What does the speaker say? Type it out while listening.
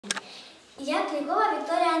Я Клюйкова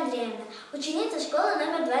Виктория Андреевна, ученица школы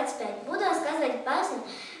номер 25. Буду рассказывать басню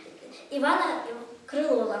Ивана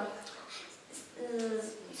Крылова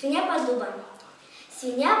 «Свинья под дубом».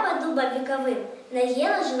 Свинья под дубом вековым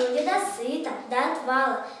наела желудя до сыта, до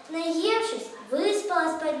отвала. Наевшись,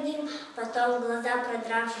 выспалась под ним, потом глаза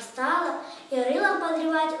продравши стала и рылом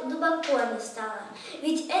подрывать дуба корни стала.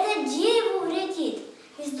 Ведь это дереву вредит,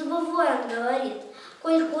 из дуба ворон говорит.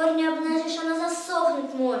 Коль корни обнажишь, она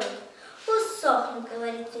засохнуть может. Усохнет,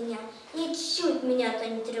 говорит свинья, ничуть меня-то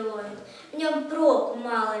не тревожит, в нем проку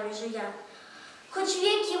мало вижу я. Хоть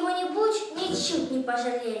век его не будь, ничуть не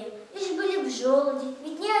пожалею, лишь были б желуди,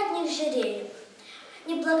 ведь не от них жирею.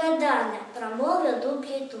 Неблагодарная, промолвил дуб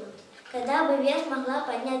ей тут, когда бы ветвь могла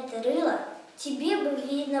поднять ты рыло, тебе бы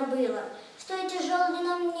видно было, что эти желуди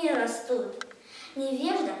на мне растут.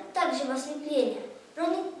 Невежда, также в ослеплении,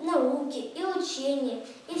 ронит науки и учения,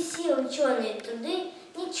 и все ученые труды,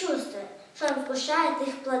 не чувствуя, что он вкушает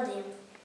их плоды.